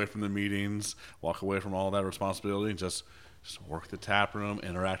walk away from the meetings, walk away from all that responsibility, and just work the tap room,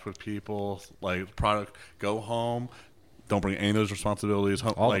 interact with people, like product, go home. Don't bring any of those responsibilities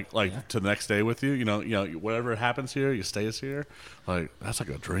home, to the next day with you. You know, whatever happens here, you stays here. Like that's like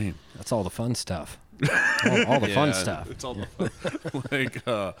a dream. That's all the fun stuff. all the fun stuff. It's all the fun. Like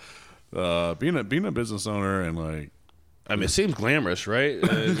being a business owner and like, I mean, it seems glamorous, right?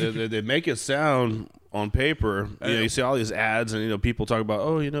 They make it sound on paper. You see all these ads, and people talk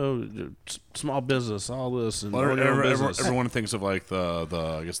about, small business, all this, and everyone thinks of like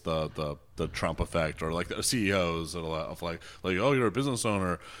the Trump effect, or like the CEOs of like you're a business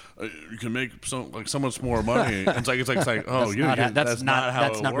owner, you can make so much more money. It's like that's not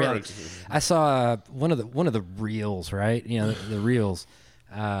how it works. Reality. I saw one of the reels, right? The reels.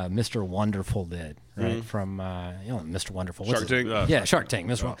 Mr. Wonderful did, right? Mm-hmm. From Mr. Wonderful. Shark Tank? Yeah, Shark Tank.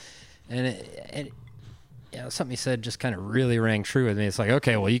 Mr. Wonderful. And something he said just kind of really rang true with me. It's like,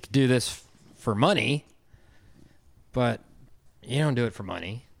 okay, well, you could do this for money, but you don't do it for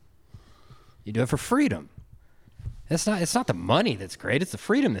money. You do it for freedom. It's not the money that's great. It's the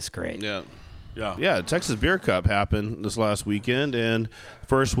freedom that's great. Yeah. Texas Beer Cup happened this last weekend, and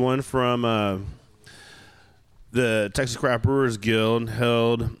first one from the Texas Craft Brewers Guild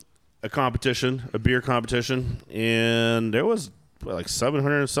held a beer competition, and there was like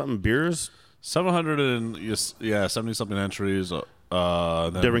 700 something beers, 70 something entries. Then,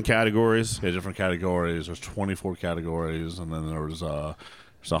 different categories. Yeah, different categories. There's 24 categories, and then there's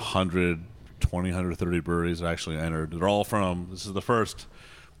 130 breweries that actually entered. They're all from. This is the first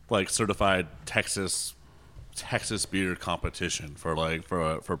like certified Texas beer competition for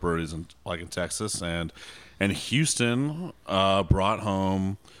breweries in Texas, and Houston brought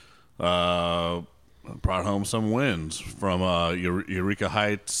home some wins from Eureka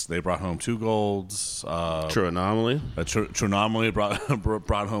Heights. They brought home 2 golds. True Anomaly. True Anomaly brought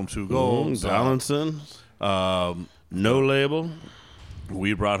home 2 golds. Valenson. No Label.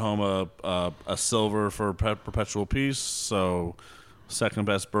 We brought home a silver for Perpetual Peace, so second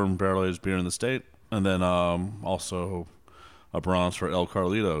best bourbon barrel aged beer in the state, and then also a bronze for El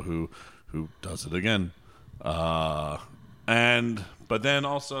Carlito, who does it again. But then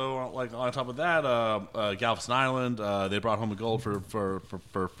also, like on top of that, Galveston Island, they brought home a gold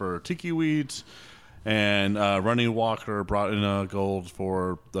for Tiki Wheat, and Running Walker brought in a gold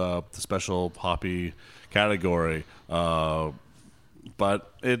for the special hoppy category.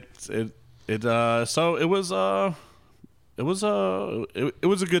 But it was a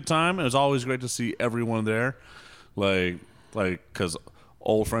good time. It was always great to see everyone there, because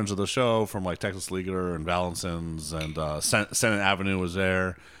old friends of the show from like Texas Leaguer and Valencins and Senate Avenue was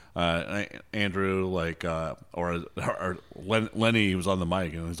there. Andrew, or Lenny was on the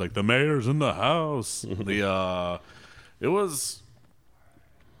mic, and he's like, "The mayor's in the house." It was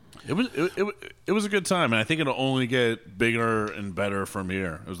a good time, and I think it'll only get bigger and better from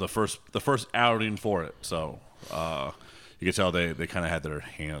here. It was the first outing for it, so you could tell they kind of had their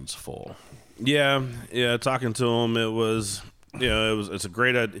hands full. Yeah. Talking to them, it was. It's a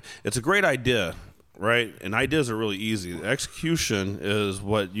great idea, right? And ideas are really easy. The execution is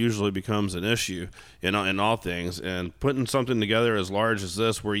what usually becomes an issue in all things. And putting something together as large as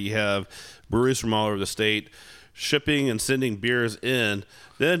this, where you have breweries from all over the state shipping and sending beers in,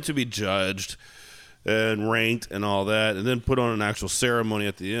 then to be judged and ranked and all that, and then put on an actual ceremony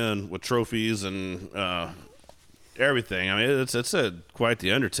at the end with trophies and everything. I mean, it's quite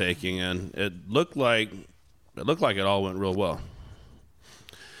the undertaking, and it looked like it all went real well.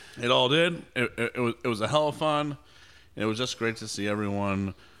 It all did. It was a hell of fun. It was just great to see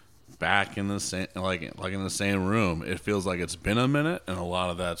everyone back in the same in the same room. It feels like it's been a minute, and a lot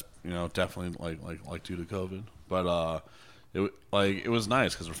of that's definitely like due to COVID. But it was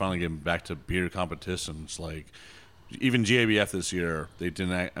nice because we're finally getting back to beer competitions. Like even GABF this year, they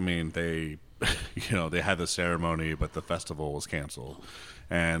didn't. I mean, they they had the ceremony, but the festival was canceled.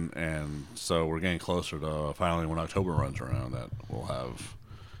 And so we're getting closer to finally when October runs around that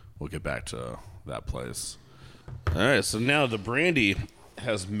we'll get back to that place. All right, so now the brandy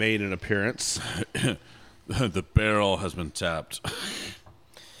has made an appearance. The barrel has been tapped.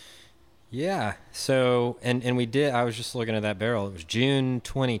 Yeah. So and we did. I was just looking at that barrel. It was June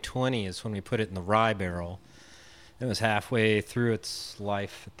 2020 is when we put it in the rye barrel. It was halfway through its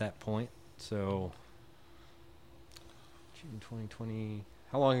life at that point. So June 2020.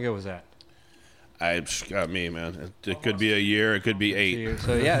 How long ago was that? Got me, man. It could be a year. It could be 8.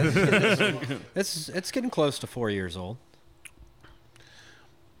 So yeah, it's getting close to 4 years old.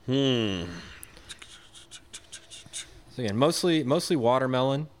 So again, mostly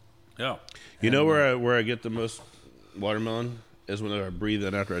watermelon. Yeah. You know where I get the most watermelon is when I breathe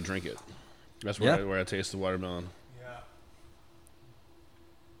in after I drink it. That's where I taste the watermelon.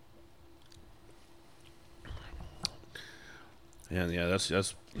 And yeah,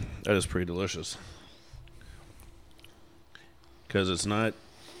 that is pretty delicious. Because it's not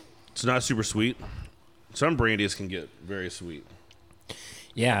super sweet. Some brandies can get very sweet.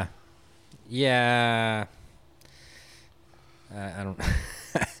 Yeah. I don't.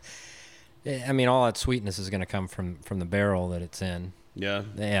 I mean, all that sweetness is going to come from the barrel that it's in. Yeah.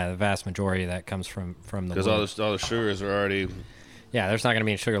 Yeah, the vast majority of that comes from the. Because all the sugars are already. Yeah, there's not going to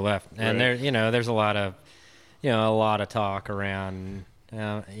be any sugar left, and right. there's a lot of talk around,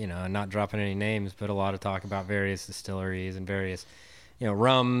 not dropping any names, but a lot of talk about various distilleries and various,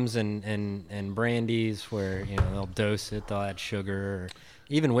 rums and brandies where, they'll dose it, they'll add sugar, or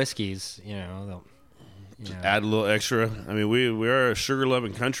even whiskeys, they'll add a little extra. I mean, we are a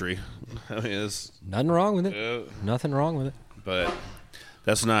sugar-loving country. I mean, it's nothing wrong with it. Nothing wrong with it. But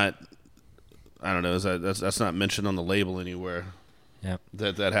that's not. I don't know. That's not mentioned on the label anywhere. Yep.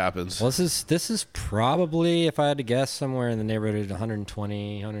 That happens. Well, this is probably, if I had to guess, somewhere in the neighborhood of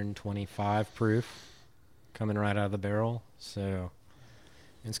 120, 125 proof coming right out of the barrel. So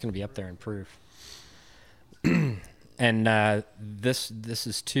it's going to be up there in proof. And this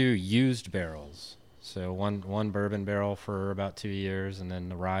is 2 used barrels. So one bourbon barrel for about 2 years, and then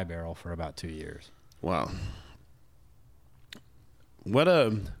the rye barrel for about 2 years. Wow. What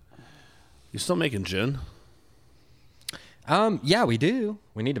you still making gin? Yeah, we do.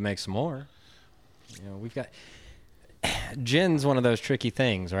 We need to make some more. We've got gin's one of those tricky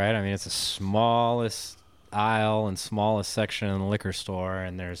things, right? I mean, it's the smallest aisle and smallest section in the liquor store,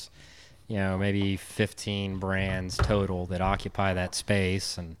 and there's maybe 15 brands total that occupy that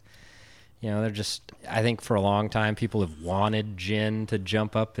space. And, they're just, I think for a long time, people have wanted gin to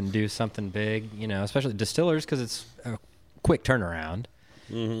jump up and do something big, especially distillers, because it's a quick turnaround.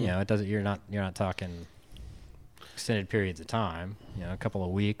 Mm-hmm. It doesn't, you're not talking extended periods of time, a couple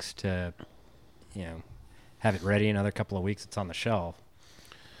of weeks to, have it ready, another couple of weeks it's on the shelf.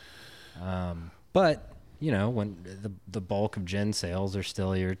 But when the bulk of gin sales are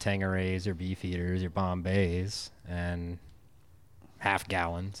still your Tanquerays, your Beefeaters, your Bombays, and half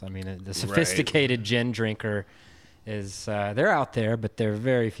gallons. I mean, the sophisticated gin drinker is they're out there, but they're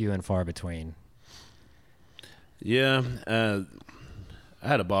very few and far between. Yeah, I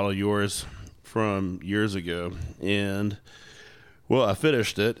had a bottle of yours from years ago, and I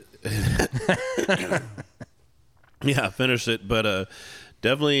finished it. Yeah, I finished it, but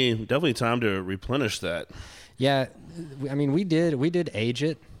definitely time to replenish that. Yeah, I mean, we did age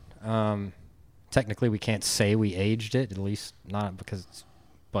it. Technically, we can't say we aged it, at least not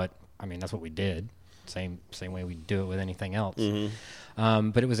but I mean, that's what we did. Same way we do it with anything else. Mm-hmm.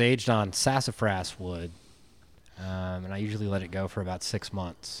 But it was aged on sassafras wood, and I usually let it go for about 6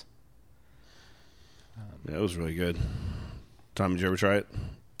 months. Yeah, it was really good. Tom, did you ever try it?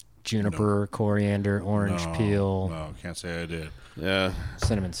 Juniper, coriander, orange peel. No, can't say I did. Yeah,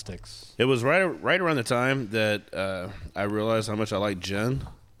 cinnamon sticks. It was right around the time that I realized how much I like gin,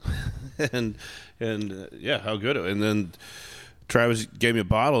 and how good it was. And then Travis gave me a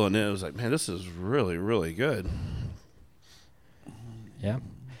bottle, and it was like, man, this is really, really good. Yeah,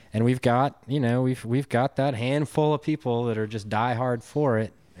 and we've got we've got that handful of people that are just die hard for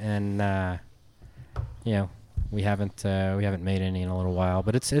it, and we haven't made any in a little while,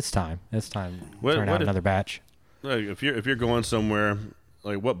 but it's time. It's time to turn out another batch. Like if you're going somewhere,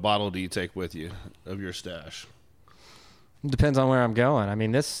 like what bottle do you take with you of your stash? It depends on where I'm going. I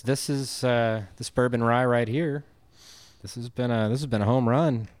mean, this is this bourbon rye right here. This has been a home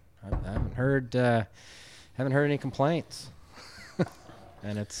run. I haven't heard any complaints,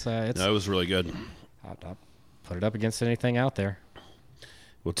 and it's no, it was really good. I'll put it up against anything out there.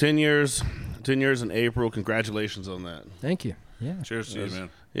 Well, 10 years in April. Congratulations on that. Thank you. Yeah. Cheers to you, man.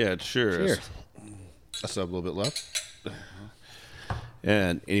 Yeah, it sure Cheers. is. I still have a little bit left.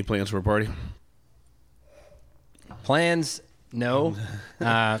 And any plans for a party? Plans? No.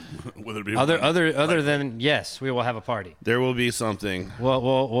 Will there be other than yes, we will have a party. There will be something.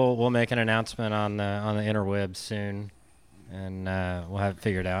 We'll make an announcement on the interwebs soon, and we'll have it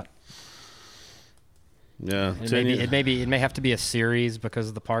figured out. Yeah, it may have to be a series because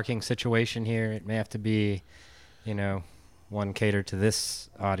of the parking situation here. It may have to be, one cater to this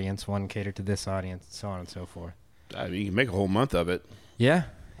audience, one cater to this audience, so on and so forth. I mean, you can make a whole month of it. Yeah,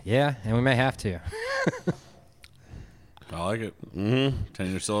 and we may have to. I like it.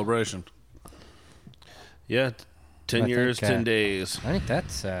 10-year celebration. Yeah, 10 years, 10 days. I think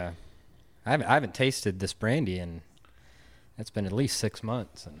that's. I haven't tasted this brandy, and it's been at least 6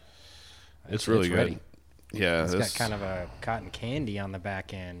 months, and it's really good. Ready. Yeah, it's got kind of a cotton candy on the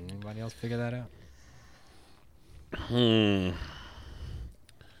back end. Anybody else figure that out? I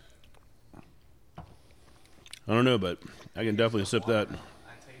don't know, but I can definitely sip that.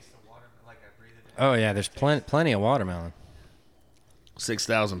 Oh yeah, there's plenty of watermelon.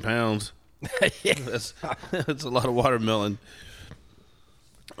 6,000 pounds. That's a lot of watermelon.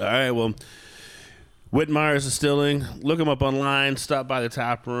 All right, well, Whitmeyer's Distilling. Look them up online. Stop by the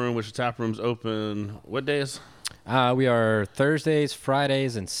tap room, which the tap room's open. What days? We are Thursdays,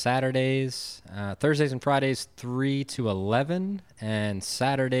 Fridays, and Saturdays. Thursdays and Fridays 3 to 11, and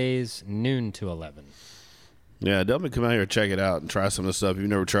Saturdays noon to 11. Yeah, definitely come out here and check it out and try some of the stuff if you've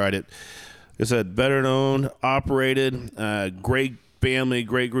never tried it. Like I said, better known, operated, great family,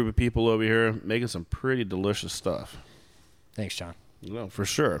 great group of people over here making some pretty delicious stuff. Thanks, John. Well, for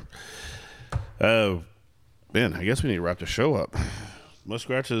sure. Man, I guess we need to wrap the show up.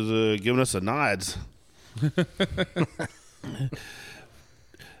 Muskratch is giving us the nods.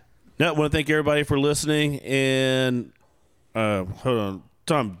 Now, I want to thank everybody for listening. And hold on,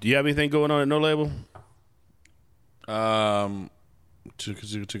 Tom, do you have anything going on at No Label?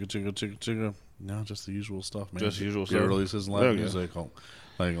 Chicka. No, just the usual stuff, man. Just the usual stuff. stuff. Releases and live music,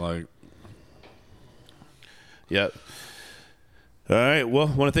 like Yep. All right. Well,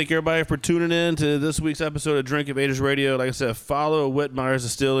 I want to thank everybody for tuning in to this week's episode of Drink of Ages Radio. Like I said, follow Whitmeyer's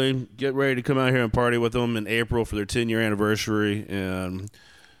Distilling. Get ready to come out here and party with them in April for their 10-year anniversary. And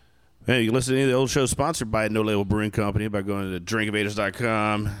hey, you can listen to any of the old shows sponsored by No Label Brewing Company by going to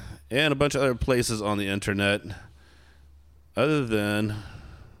drinkofages.com and a bunch of other places on the internet. Other than,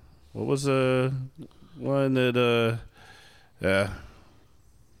 what was the one that, yeah,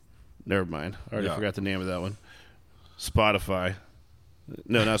 never mind. I already forgot the name of that one. Spotify.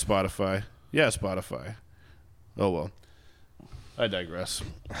 No, not Spotify. Yeah, Spotify. Oh, well. I digress.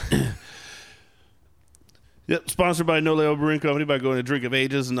 Yep, sponsored by No Label Brewing Company by going to Drink of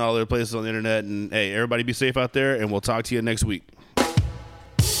Ages and all their places on the internet. And, hey, everybody be safe out there, and we'll talk to you next week.